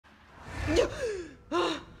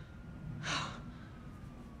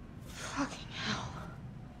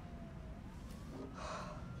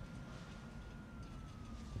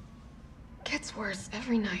worse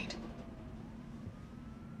every night.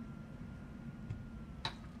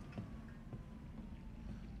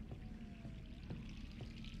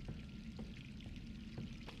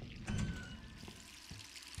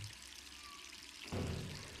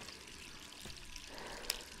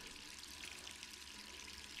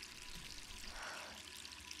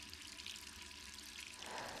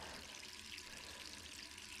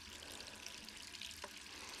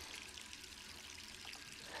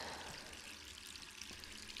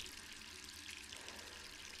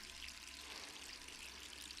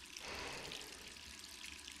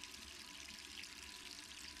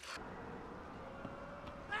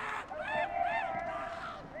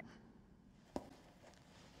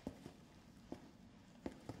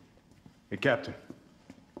 Hey, Captain.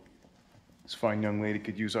 This fine young lady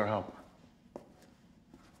could use our help.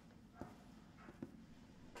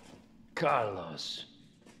 Carlos,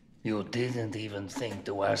 you didn't even think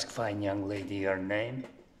to ask fine young lady her name?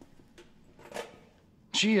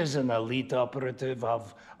 She is an elite operative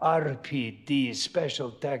of RPD,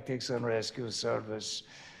 Special Tactics and Rescue Service.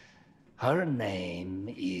 Her name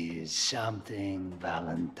is something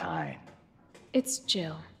Valentine. It's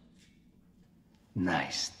Jill.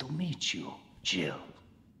 Nice to meet you, Jill.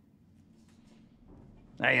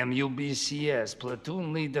 I am UBCS,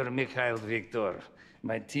 platoon leader Mikhail Viktor.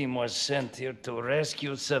 My team was sent here to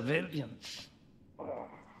rescue civilians.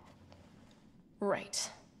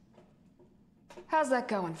 Right. How's that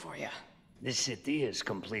going for you? The city is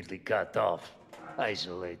completely cut off,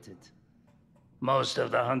 isolated. Most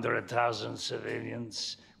of the 100,000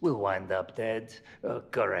 civilians will wind up dead.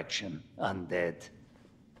 Correction, undead.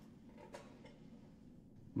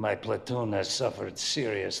 My platoon has suffered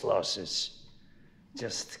serious losses.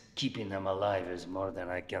 Just keeping them alive is more than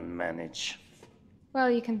I can manage. Well,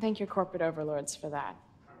 you can thank your corporate overlords for that.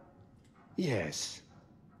 Yes.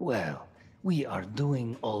 Well, we are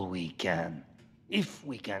doing all we can. If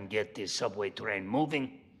we can get this subway train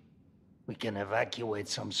moving, we can evacuate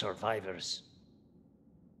some survivors.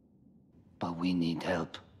 But we need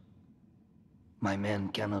help. My men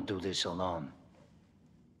cannot do this alone.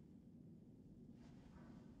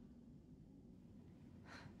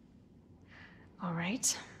 All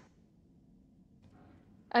right.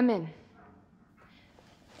 I'm in.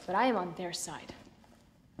 But I am on their side,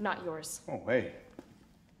 not yours. Oh, hey.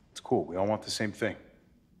 It's cool. We all want the same thing.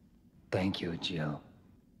 Thank you, Jill.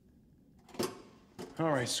 All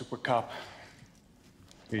right, Super Cop.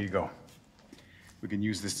 Here you go. We can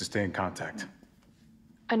use this to stay in contact.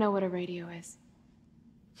 I know what a radio is.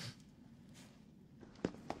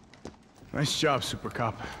 Nice job, Super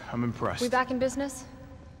Cop. I'm impressed. We back in business?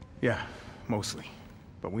 Yeah, mostly.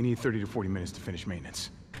 But we need 30 to 40 minutes to finish maintenance.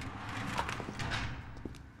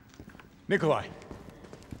 Nikolai,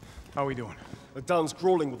 how are we doing? The town's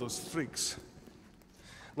crawling with those freaks.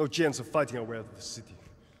 No chance of fighting our way out of the city.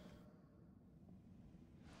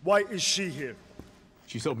 Why is she here?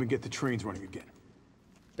 She's helping get the trains running again.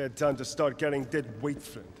 Bad time to start carrying dead weight,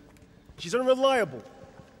 friend. She's unreliable.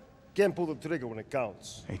 Can't pull the trigger when it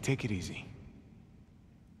counts. Hey, take it easy.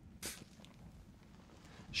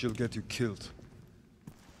 She'll get you killed.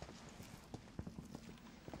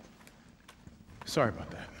 Sorry about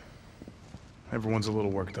that. Everyone's a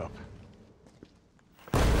little worked up.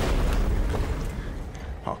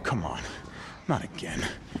 Oh, come on. Not again.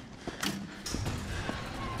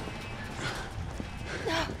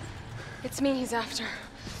 It's me he's after.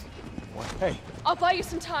 What? Hey. I'll buy you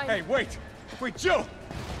some time. Hey, wait! Wait, Jill!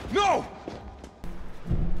 No!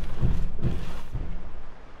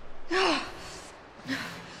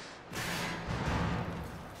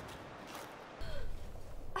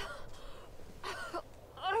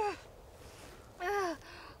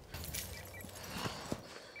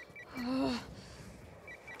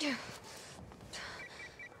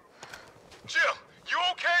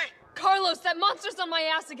 That monster's on my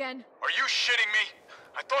ass again. Are you shitting me?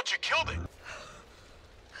 I thought you killed it.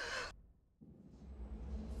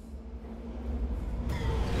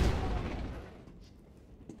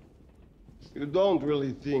 You don't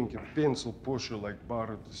really think a pencil pusher like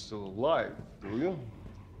Barrett is still alive, do you?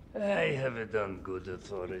 I have it on good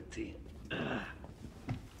authority.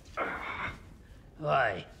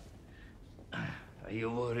 Why? Are you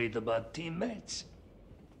worried about teammates?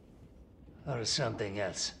 Or something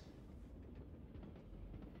else?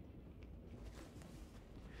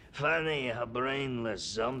 Funny how brainless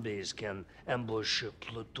zombies can ambush a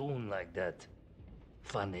platoon like that.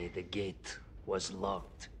 Funny the gate was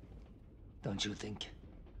locked. Don't you think?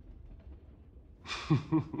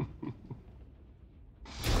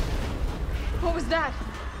 What was that?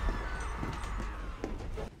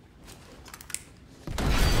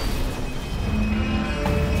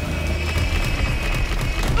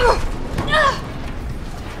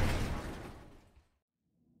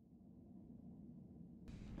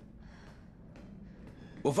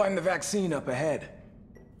 We'll find the vaccine up ahead.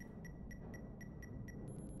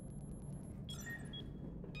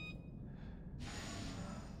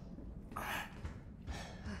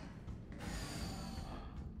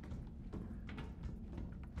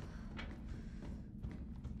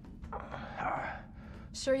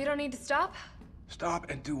 Sure you don't need to stop?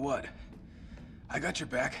 Stop and do what? I got your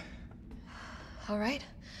back. All right,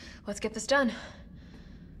 let's get this done.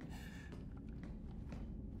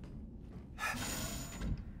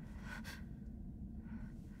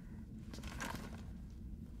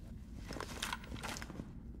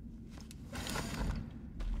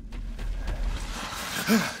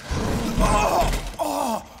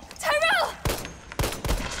 Tyrell!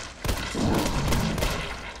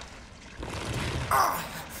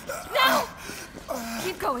 Now!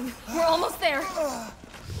 Keep going. We're almost there.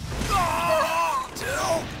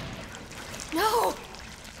 No!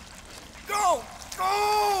 Go!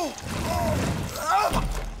 Go!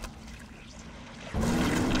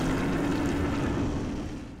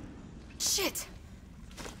 Shit!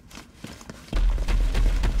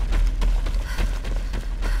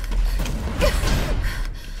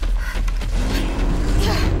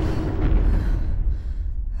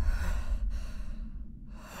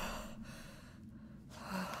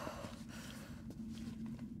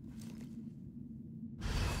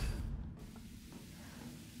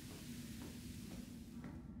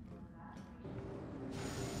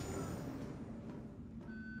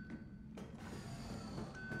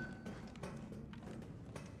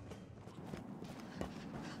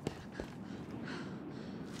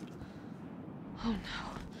 Oh no.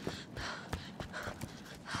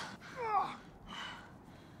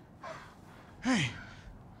 Hey,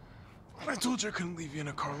 I told you I couldn't leave you in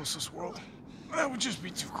a Carlos's world. That would just be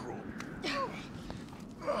too cruel.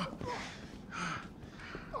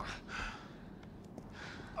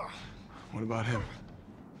 What about him?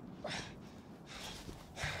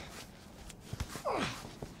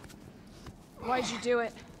 Why'd you do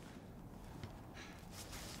it?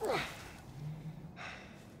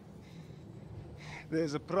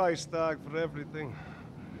 There's a price tag for everything.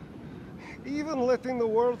 Even letting the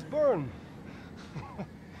world burn.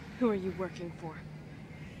 Who are you working for?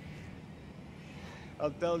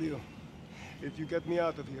 I'll tell you, if you get me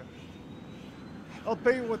out of here. I'll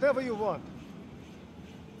pay you whatever you want.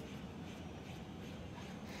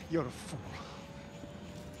 You're a fool.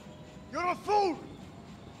 You're a fool!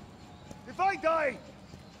 If I die,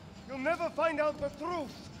 you'll never find out the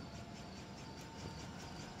truth.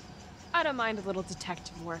 I don't mind a little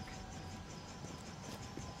detective work.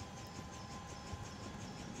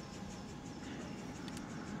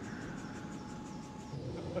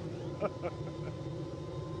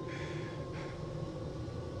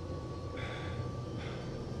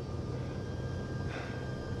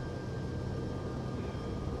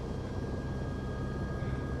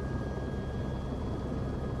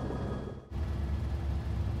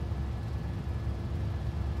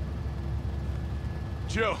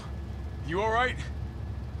 Jill, you all right?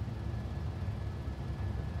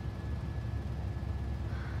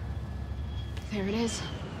 There it is.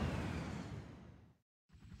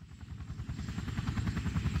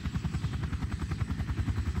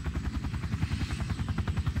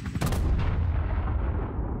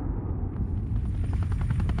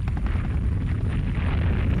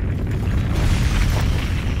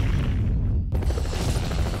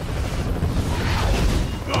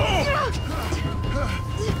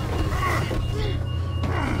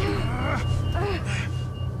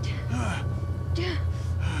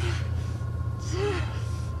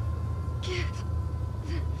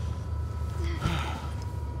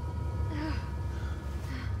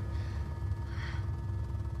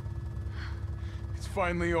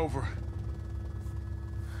 Finally over.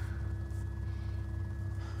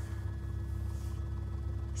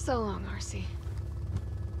 So long, RC.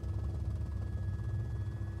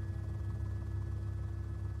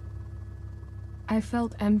 I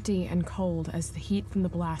felt empty and cold as the heat from the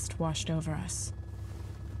blast washed over us.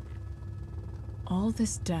 All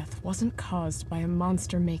this death wasn't caused by a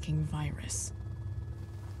monster-making virus.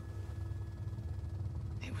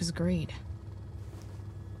 It was greed.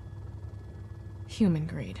 Human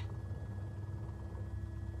greed.